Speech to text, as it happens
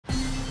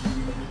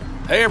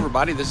Hey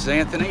everybody, this is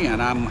Anthony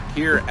and I'm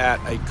here at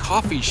a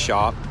coffee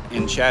shop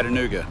in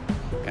Chattanooga,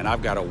 and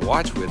I've got a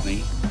watch with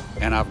me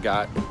and I've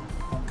got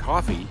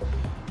coffee,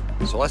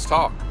 so let's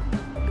talk.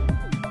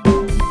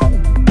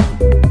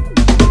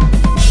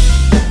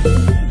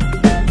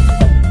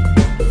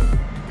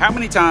 How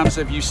many times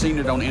have you seen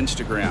it on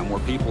Instagram where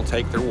people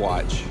take their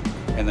watch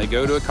and they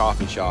go to a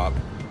coffee shop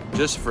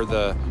just for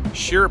the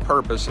sheer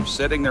purpose of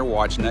setting their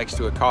watch next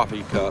to a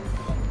coffee cup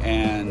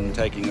and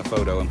taking a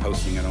photo and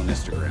posting it on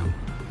Instagram?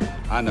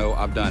 I know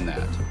I've done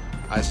that.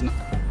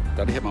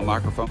 Did I hit my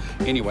microphone?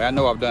 Anyway, I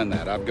know I've done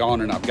that. I've gone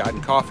and I've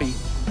gotten coffee,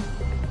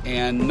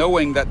 and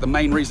knowing that the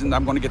main reason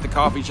I'm going to get the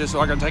coffee is just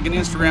so I can take an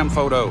Instagram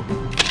photo.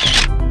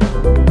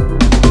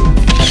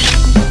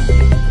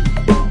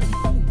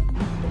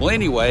 Well,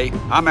 anyway,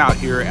 I'm out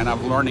here and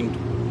I'm learning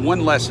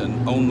one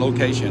lesson on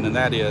location, and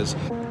that is,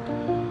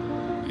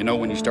 you know,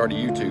 when you start a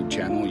YouTube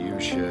channel, you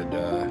should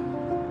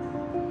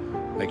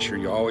make sure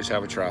you always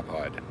have a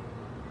tripod.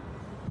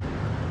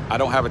 I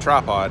don't have a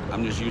tripod,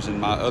 I'm just using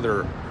my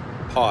other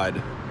pod,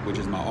 which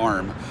is my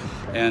arm,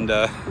 and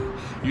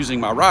using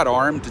my right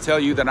arm to tell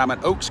you that I'm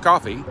at Oaks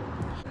Coffee.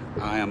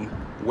 I am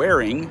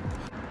wearing,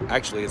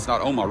 actually it's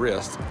not on my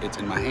wrist, it's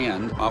in my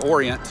hand, my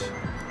Orient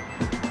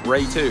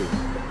Ray 2,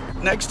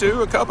 next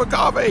to a cup of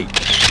coffee.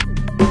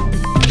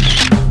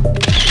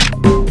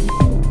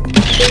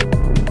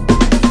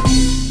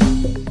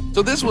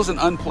 So this was an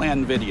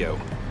unplanned video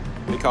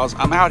because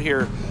I'm out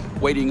here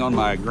waiting on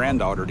my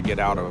granddaughter to get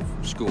out of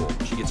school.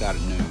 She gets out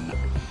at noon.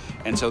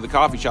 And so the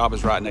coffee shop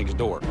is right next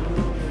door.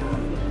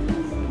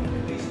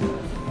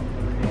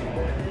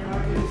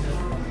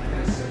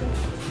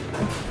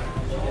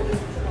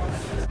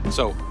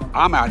 So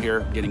I'm out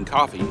here getting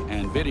coffee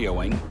and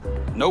videoing.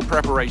 No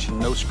preparation,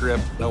 no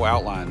script, no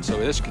outline. So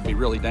this could be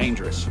really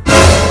dangerous. What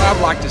I'd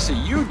like to see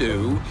you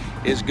do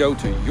is go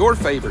to your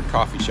favorite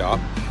coffee shop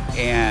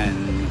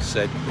and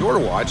set your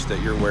watch that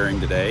you're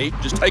wearing today.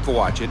 Just take a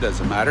watch, it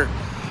doesn't matter,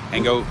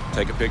 and go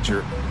take a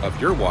picture of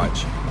your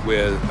watch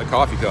with a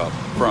coffee cup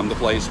from the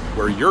place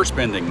where you're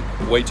spending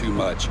way too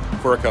much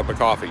for a cup of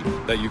coffee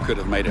that you could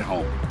have made at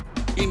home.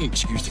 Any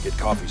excuse to get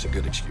coffee is a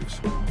good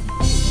excuse.